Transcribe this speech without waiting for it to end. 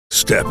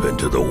Step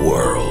into the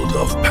world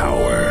of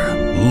power,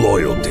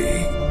 loyalty,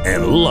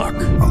 and luck.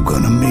 I'm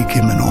gonna make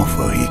him an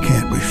offer he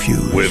can't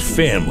refuse. With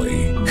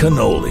family,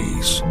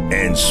 cannolis,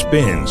 and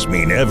spins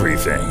mean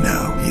everything.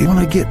 Now, you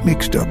wanna get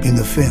mixed up in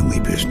the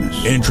family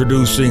business.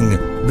 Introducing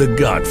The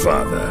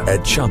Godfather at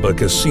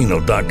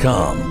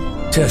ChumbaCasino.com.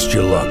 Test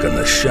your luck in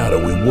the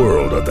shadowy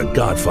world of The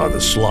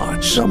Godfather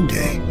slot.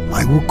 Someday,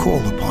 I will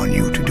call upon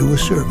you to do a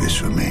service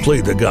for me.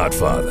 Play The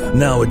Godfather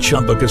now at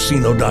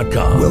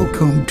ChumbaCasino.com.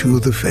 Welcome to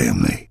the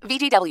family.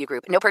 VGW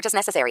Group. No purchase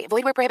necessary.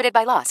 Void where prohibited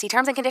by law. See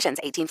terms and conditions.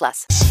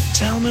 18+.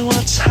 Tell me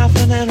what's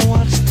happening.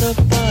 What's the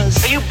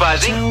buzz? Are you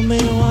buzzing? Tell me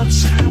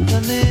what's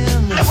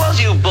happening. How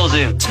was you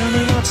buzzing? Tell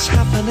me what's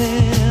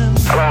happening.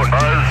 Hello,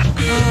 Buzz.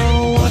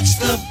 Oh, what's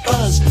the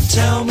buzz?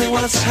 Tell me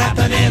what's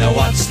happening.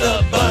 What's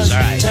the buzz? All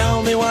right.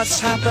 Tell me what's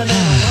happening.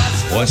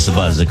 What's the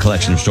Buzz? A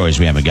collection of stories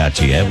we haven't got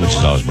to yet, which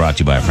is always brought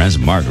to you by our friends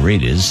at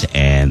Margaritas.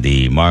 And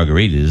the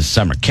Margaritas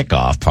summer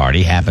kickoff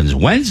party happens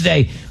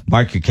Wednesday.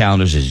 Mark your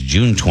calendars as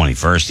June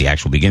 21st, the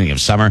actual beginning of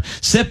summer.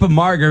 Sip a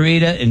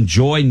margarita,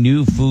 enjoy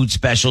new food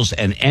specials,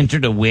 and enter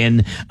to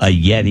win a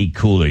Yeti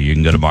cooler. You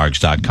can go to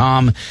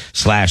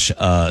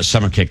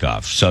margs.com/summer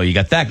kickoff. So you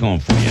got that going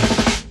for you,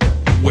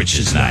 which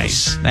is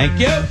nice. Thank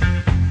you.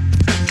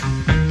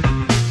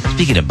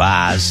 Speaking of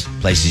bars,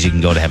 places you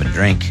can go to have a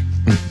drink.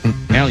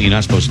 Apparently, you're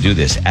not supposed to do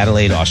this.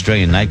 Adelaide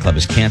Australian nightclub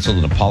has canceled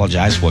and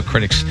apologized for what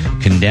critics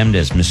condemned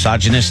as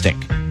misogynistic.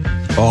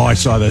 Oh, I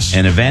saw this.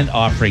 An event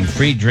offering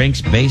free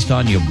drinks based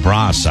on your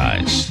bra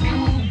size.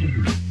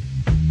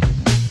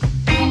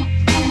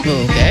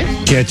 Okay.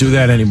 Can't do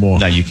that anymore.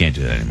 No, you can't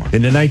do that anymore.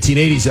 In the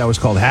 1980s, that was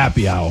called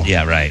happy hour.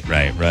 Yeah, right.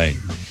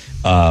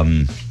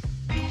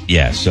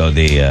 Yeah, so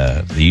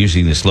they're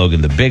using the slogan,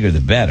 the bigger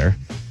the better.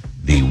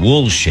 The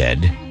wool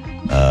shed.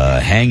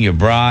 Hang your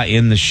bra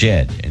in the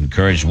shed.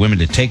 Encourage women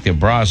to take their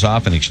bras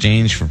off in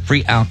exchange for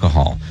free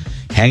alcohol.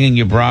 Hanging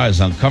your bra is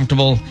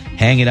uncomfortable.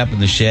 Hang it up in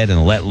the shed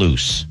and let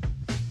loose.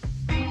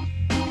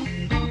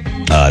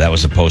 That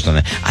was a post on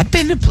that.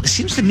 It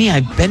seems to me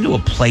I've been to a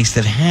place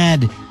that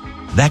had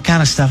that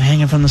kind of stuff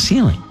hanging from the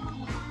ceiling.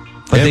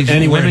 But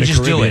anywhere women in the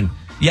just Caribbean. do it.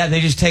 Yeah, they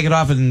just take it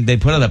off and they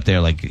put it up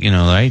there, like,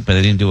 right? But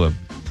they didn't do a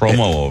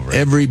promo over it.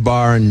 Every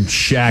bar and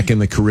shack in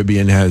the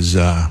Caribbean has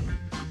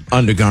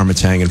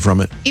undergarments hanging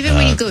from it. Even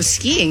when you go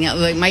skiing,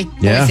 like my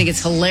boys think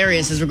it's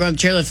hilarious as we're going up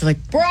chairlifts. They're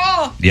like,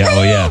 bra! Yeah,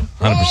 oh yeah,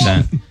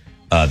 100%.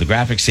 The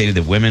graphic stated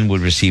that women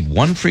would receive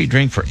 1 free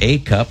drink for A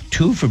cup,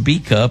 2 for B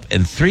cup,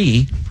 and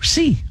 3 for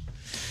C.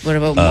 What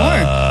about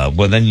more?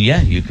 Well, then,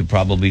 you could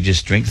probably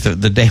just drink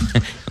the day.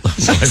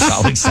 Laura's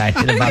all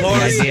excited about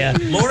the idea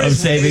of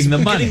saving the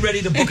money. Getting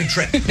ready to book a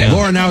trip. Yeah.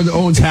 Laura now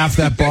owns half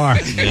that bar.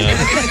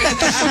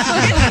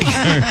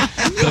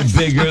 The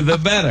bigger, the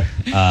better.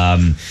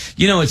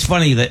 It's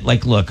funny that,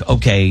 look,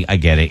 okay, I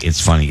get it. It's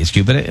funny. It's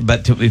cute.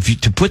 But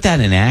to put that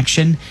in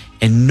action,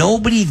 and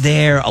nobody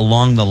there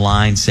along the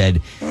line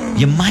said,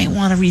 you might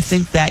want to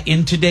rethink that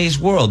in today's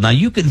world. Now,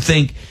 you can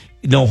think,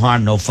 no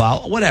harm, no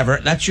foul,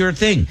 whatever. That's your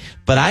thing.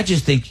 But I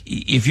just think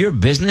if you're a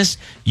business,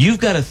 you've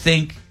got to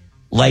think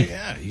like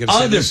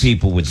other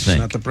people would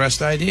think. It's not the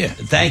best idea.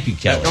 Thank you,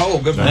 Kelly.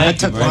 Oh, good. That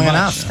took long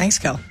enough. Thanks,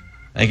 Kel.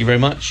 Thank you very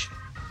much.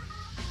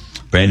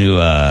 Brand new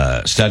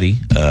study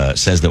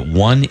says that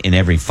 1 in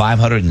every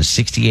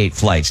 568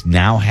 flights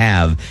now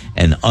have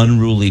an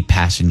unruly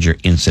passenger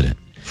incident.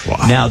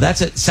 Wow. Now,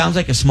 sounds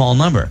like a small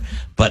number,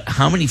 but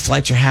how many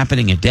flights are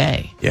happening a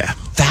day? Yeah.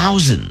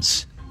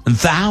 Thousands and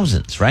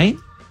thousands, right?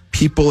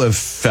 People have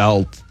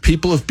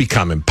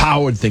become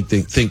empowered, think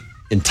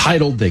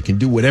entitled. They can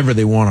do whatever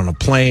they want on a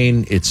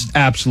plane. It's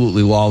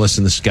absolutely lawless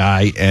in the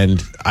sky,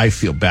 and I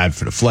feel bad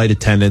for the flight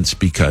attendants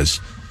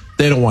because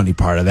they don't want any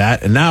part of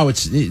that. And now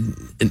it's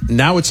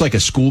like a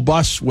school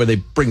bus where they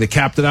bring the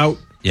captain out.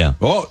 Yeah.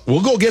 Oh,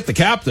 we'll go get the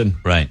captain.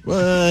 Right.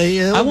 Well,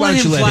 yeah. I want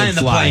him flying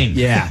the plane.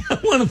 Yeah. I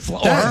want him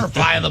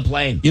flying the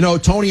plane.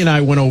 Tony and I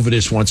went over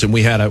this once, and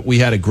we had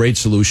a great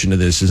solution to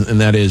this,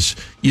 and that is,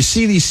 you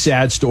see these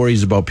sad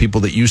stories about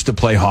people that used to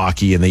play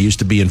hockey and they used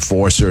to be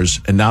enforcers,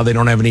 and now they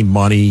don't have any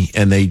money,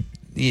 and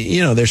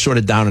they're sort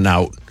of down and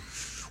out.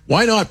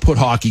 Why not put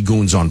hockey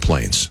goons on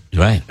planes?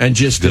 Right. And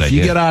just, if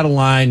you get out of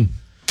line,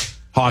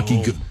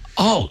 hockey.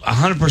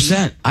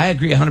 100%. I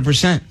agree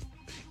 100%.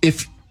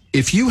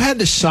 If you had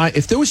to sign,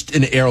 if there was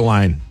an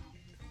airline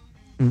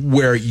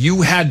where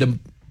you had to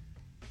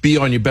be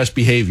on your best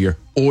behavior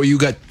or you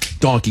got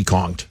Donkey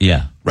Konged.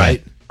 Yeah.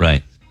 Right?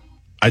 Right.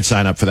 I'd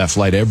sign up for that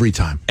flight every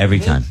time. Every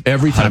time.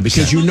 100%.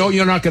 Because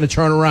you're not going to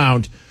turn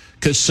around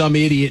because some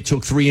idiot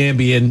took 3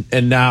 Ambien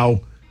and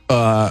now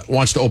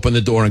wants to open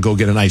the door and go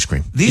get an ice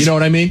cream. You know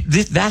what I mean?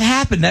 That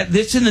happened.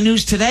 That's in the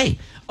news today.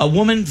 A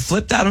woman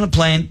flipped out on a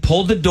plane,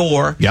 pulled the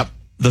door. Yep.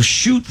 The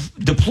chute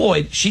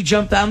deployed. She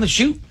jumped down the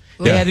chute.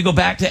 They had to go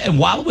back and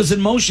while it was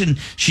in motion,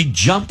 she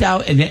jumped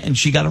out and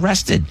she got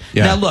arrested.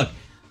 Yeah. Now, look,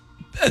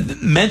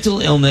 mental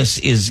illness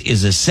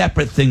is a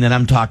separate thing that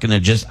I'm talking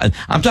to.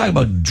 I'm talking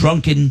about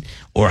drunken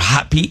or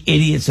happy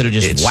idiots that are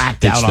just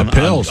whacked out on the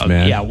pills,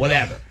 man. Yeah,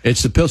 whatever.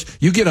 It's the pills.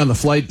 You get on the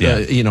flight.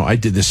 I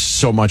did this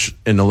so much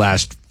in the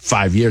last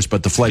 5 years,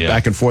 but the flight Yeah.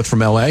 back and forth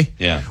from L.A.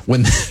 Yeah.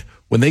 When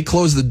they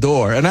closed the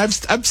door, and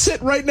I'm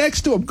sitting right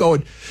next to him,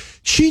 going,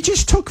 "She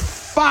just took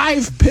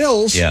 5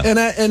 pills, Yeah.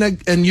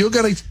 and you're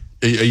gonna."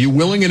 Are you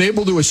willing and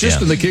able to assist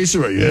Yeah. in the case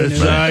of yes,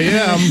 I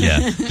am.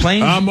 Yeah.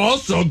 Planes. I'm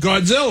also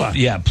Godzilla.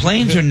 Yeah,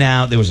 planes are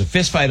now. There was a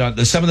fist fight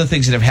on some of the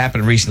things that have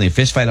happened recently. A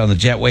fist fight on the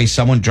jetway.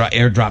 Someone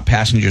airdropped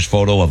passengers'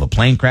 photo of a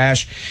plane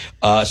crash.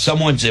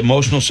 Someone's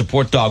emotional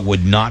support dog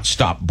would not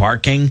stop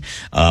barking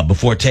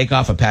before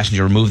takeoff. A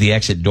passenger removed the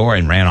exit door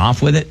and ran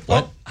off with it.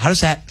 What? How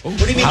does that? What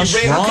do you mean How you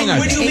ran? strong are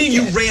What do you they? mean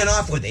you ran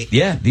off with it?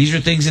 Yeah, these are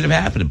things that have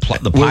happened.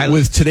 The pilot.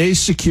 With today's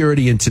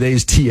security and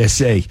today's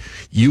TSA,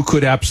 you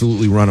could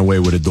absolutely run away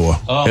with a door,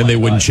 Oh, and my they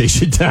wouldn't God.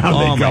 chase you down. Oh,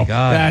 They'd my go,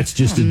 God. "That's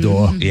just a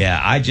door."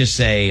 Yeah, I just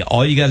say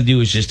all you got to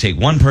do is just take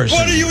one person.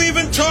 What are you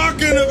even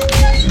talking about?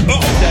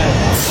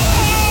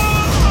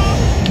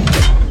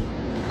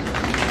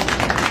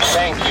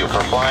 Thank you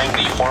for flying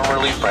the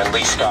formerly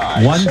friendly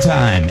skies. One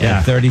time Yeah.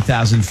 at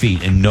 30,000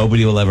 feet, and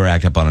nobody will ever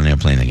act up on an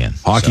airplane again.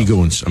 Hockey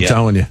goons, I'm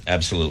telling you.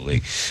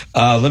 Absolutely.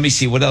 Let me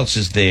see, what else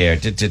is there?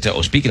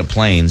 Oh, speaking of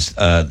planes,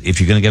 if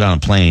you're going to get on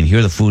a plane, here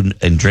are the food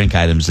and drink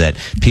items that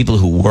people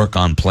who work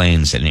on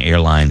planes and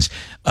airlines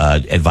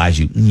advise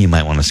you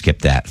might want to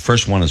skip that.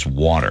 First one is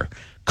water.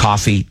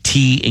 Coffee,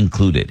 tea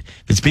included.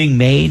 If it's being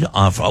made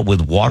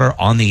with water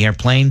on the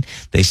airplane,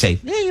 they say,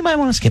 you might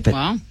want to skip it.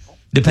 Wow.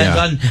 Depends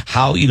Yeah. on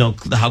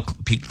how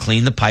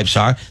clean the pipes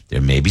are. There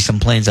may be some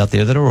planes out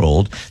there that are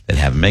old that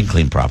haven't been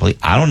cleaned properly.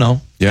 I don't know.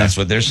 Yeah. That's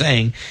what they're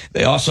saying.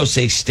 They also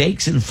say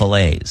steaks and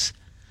fillets.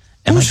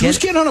 Who's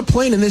getting on a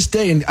plane in this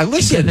day? And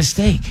listen, getting a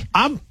steak?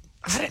 I'm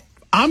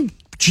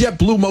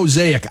JetBlue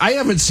Mosaic. I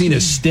haven't seen a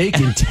steak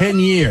in 10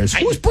 years.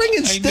 Who's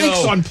bringing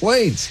steaks know. on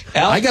planes?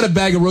 I got a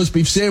bag of roast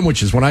beef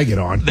sandwiches when I get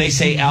on. They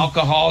say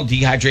alcohol,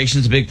 dehydration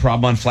is a big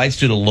problem on flights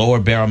due to lower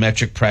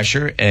barometric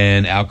pressure,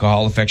 and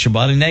alcohol affects your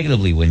body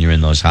negatively when you're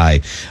in those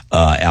high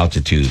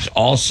altitudes.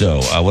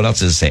 Also, what else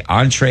does it say?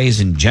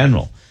 Entrees in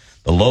general.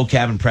 The low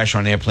cabin pressure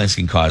on airplanes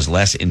can cause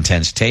less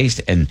intense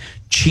taste, and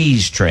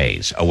cheese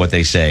trays are what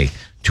they say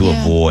to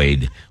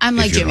avoid. I'm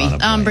if like you're Jimmy. on a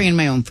plane. I'm bringing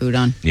my own food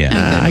on.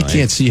 Yeah. I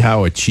can't see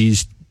how a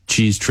cheese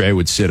tray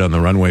would sit on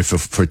the runway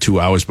for 2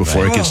 hours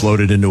before it gets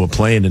loaded into a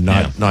plane and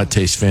not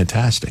taste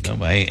fantastic. No,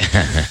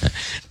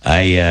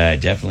 I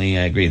definitely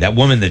agree. That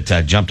woman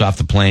that jumped off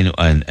the plane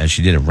and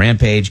she did a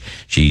rampage.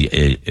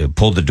 She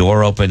pulled the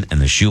door open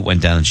and the chute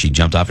went down and she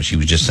jumped off and she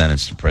was just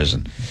sentenced to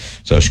prison.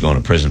 So she's going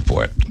to prison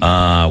for it.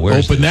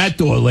 Open that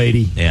door,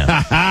 lady.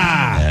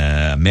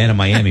 Yeah. A man in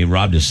Miami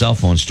robbed a cell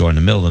phone store in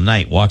the middle of the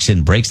night, walks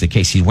in, breaks the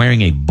case. He's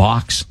wearing a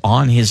box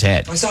on his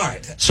head. I saw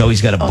it. So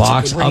he's got a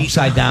box great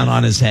upside down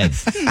on his head.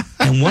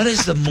 And what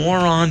does the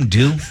moron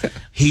do?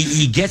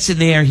 He gets in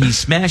there, he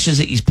smashes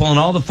it, he's pulling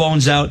all the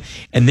phones out,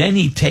 and then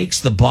he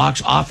takes the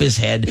box off his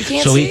head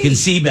so he can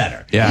see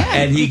better. Yeah.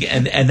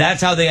 And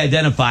that's how they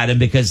identified him,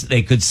 because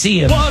they could see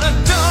him. What a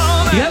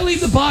dumbass. You gotta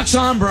leave the box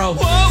on, bro.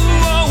 Whoa,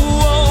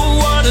 whoa,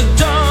 what a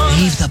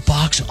dumb. Leave the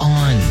box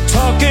on.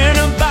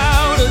 Talking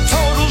about a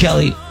total.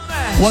 Kelly,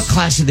 what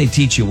class did they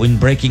teach you when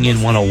breaking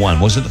in 101?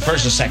 Was it the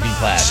first or second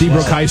class?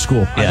 Seabrook High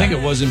School. I think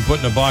it wasn't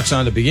putting a box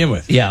on to begin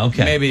with. Yeah,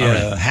 okay. Maybe All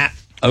a right. hat.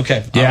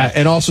 Okay. Yeah, All right.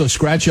 and also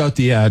scratch out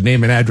the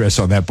name and address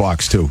on that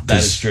box, too. 'Cause That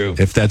is true.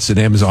 If that's an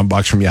Amazon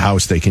box from your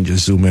house, they can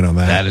just zoom in on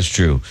that. That is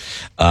true.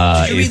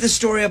 Did you read the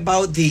story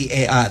about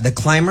the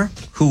climber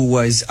who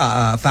was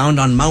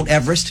found on Mount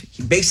Everest,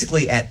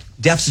 basically at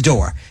death's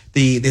door?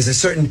 There's a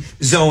certain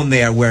zone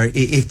there where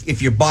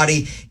if your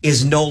body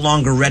is no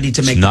longer ready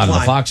to make not the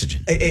climb, enough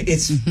oxygen.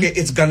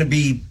 It's going to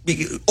be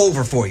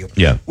over for you.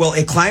 Yeah. Well,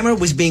 a climber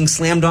was being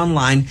slammed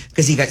online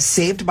because he got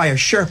saved by a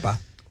Sherpa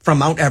from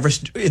Mount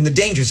Everest in the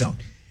danger zone.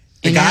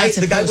 The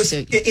guy was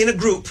in a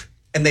group,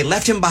 and they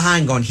left him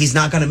behind going, he's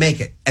not going to make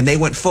it. And they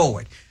went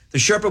forward. The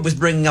Sherpa was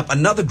bringing up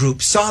another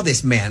group, saw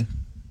this man,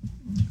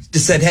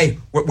 just said, hey,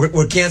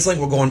 we're canceling.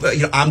 We're going,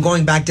 I'm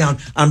going back down.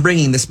 I'm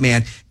bringing this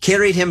man.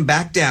 Carried him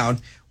back down.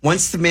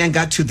 Once the man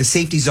got to the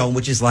safety zone,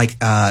 which is like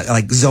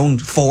zone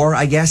 4,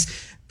 I guess,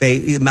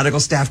 the medical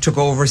staff took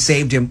over,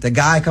 saved him. The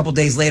guy, a couple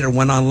days later,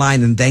 went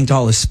online and thanked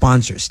all his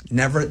sponsors.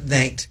 Never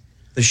thanked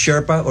the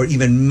Sherpa or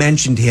even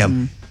mentioned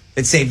him.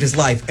 It saved his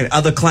life. And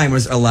other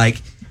climbers are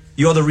like,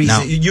 you're the reason.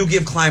 Now- you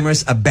give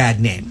climbers a bad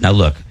name. Now,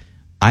 look,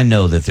 I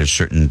know that there's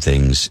certain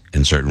things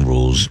and certain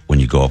rules when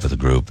you go up with a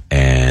group,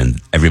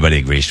 and everybody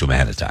agrees to them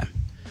ahead of time.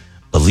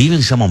 But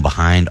leaving someone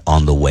behind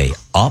on the way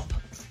up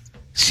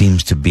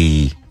seems to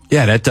be...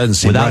 Yeah, that doesn't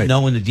seem without right.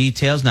 knowing the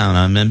details. Now,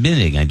 I'm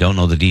admitting I don't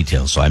know the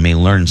details, so I may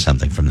learn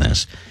something from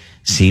this.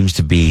 Seems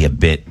to be a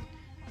bit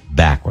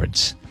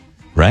backwards,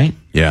 right?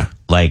 Yeah.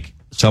 Like,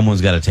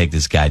 someone's got to take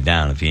this guy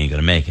down if he ain't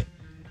going to make it.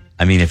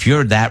 I mean, if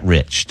you're that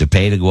rich to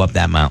pay to go up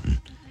that mountain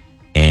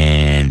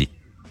and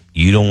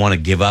you don't want to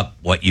give up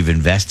what you've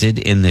invested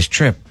in this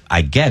trip,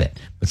 I get it.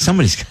 But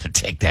somebody's got to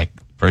take that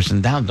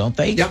person down, don't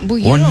they? Yep. Well,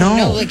 you Or don't no?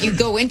 know. Like, you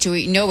go into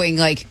it knowing,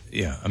 like,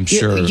 Yeah, I'm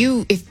sure. if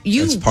you,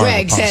 that's part of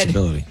Greg, the said,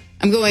 possibility.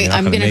 I'm going You're not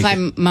to gonna make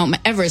climb Mount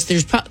Everest,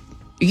 there's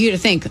you to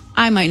think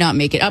I might not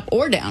make it up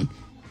or down.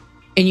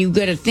 And you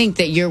got to think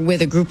that you're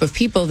with a group of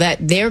people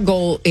that their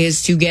goal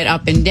is to get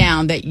up and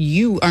down, that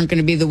you aren't going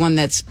to be the one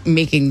that's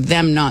making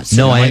them not sit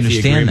No, up. I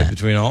understand that.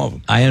 Between all of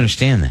them. I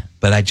understand that.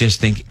 But I just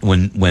think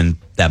when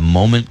that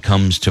moment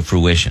comes to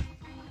fruition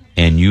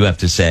and you have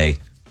to say,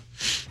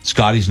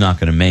 Scotty's not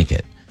going to make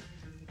it,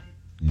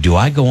 do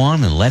I go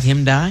on and let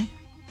him die?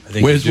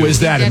 Where's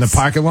that, in the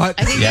parking lot?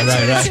 I think Yeah,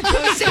 that's right, what's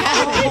supposed to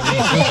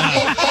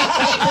happen.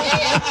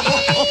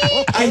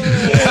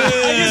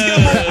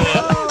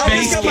 I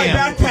just got my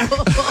backpack.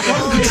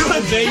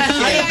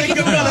 I didn't think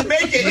I'm gonna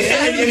make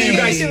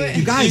it.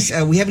 You guys,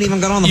 we haven't even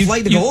got on the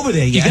flight to go over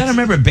there yet. You got to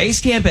remember, base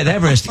camp at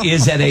Everest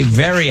is at a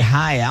very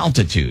high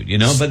altitude, you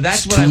know. But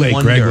that's what Too I late,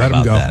 wonder Greg. Let him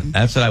about go. that.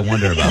 That's what I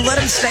wonder about. Let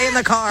him stay in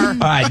the car. All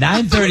right,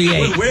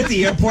 9:38. We're at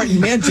the airport in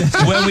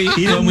Manchester. When we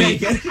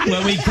make it.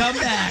 when we come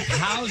back,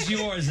 how's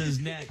yours is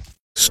next.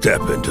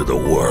 Step into the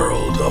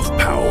world of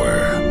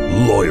power,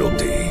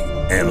 loyalty,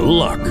 and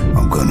luck.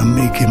 I'm gonna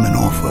make him an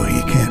offer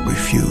he can't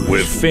refuse.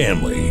 With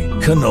family,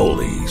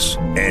 cannolis,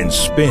 and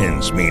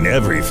spins mean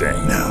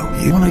everything. Now,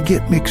 you wanna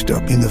get mixed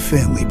up in the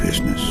family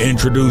business.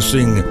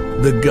 Introducing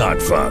The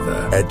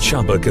Godfather at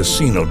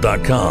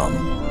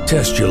ChumbaCasino.com.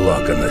 Test your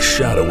luck in the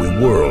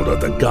shadowy world of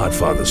The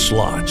Godfather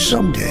slot.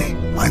 Someday,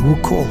 I will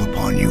call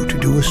upon you to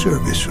do a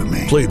service for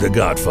me. Play The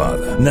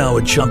Godfather now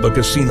at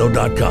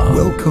ChumbaCasino.com.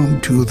 Welcome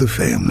to the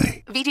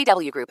family.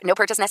 VGW Group. No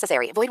purchase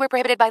necessary. Void where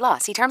prohibited by law.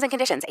 See terms and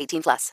conditions. 18+.